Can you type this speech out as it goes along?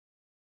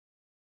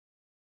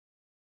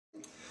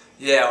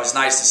Yeah, it was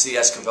nice to see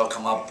Esquivel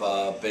come up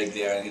big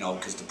there,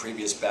 because the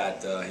previous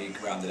bat he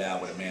grounded out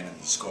with a man in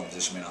scoring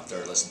position, man on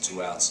third, less than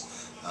 2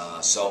 outs.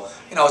 So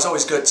it's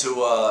always good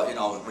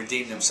to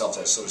redeem themselves,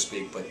 so to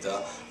speak. But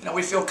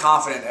we feel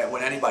confident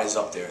when anybody's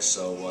up there.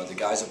 So the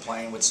guys are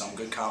playing with some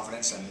good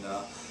confidence, and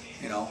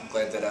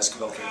glad that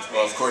Esquivel came through.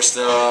 Well, of course,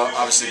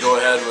 obviously go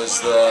ahead was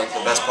the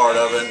best part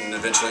of it, and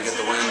eventually get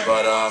the win.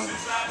 But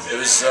it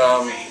was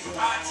awesome.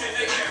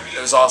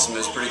 It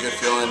was a pretty good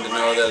feeling to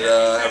know that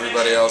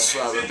everybody else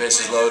the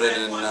bases loaded,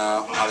 and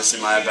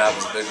obviously my at bat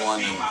was a big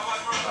one. And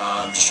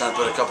just trying to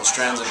put a couple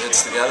strands of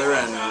hits together,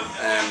 and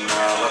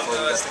luckily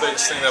that's the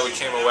biggest thing that we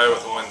came away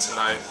with a win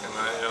tonight. And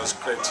it was a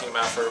great team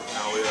effort.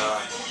 We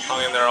hung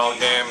in there all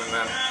game, and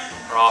then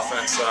our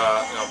offense,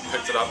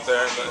 picked it up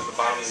there at the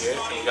bottom of the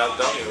 8th, and we got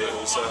a W. It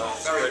was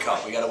Ferry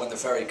Cup. We got to win the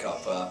Ferry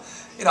Cup.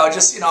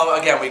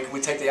 Again,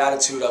 we take the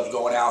attitude of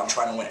going out and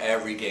trying to win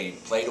every game,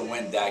 play to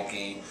win that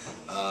game.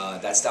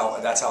 That's our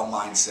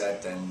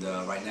mindset. And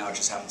right now, it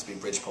just happens to be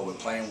Bridgeport. We're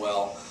playing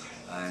well,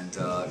 and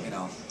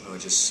we're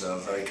just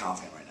very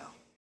confident right now.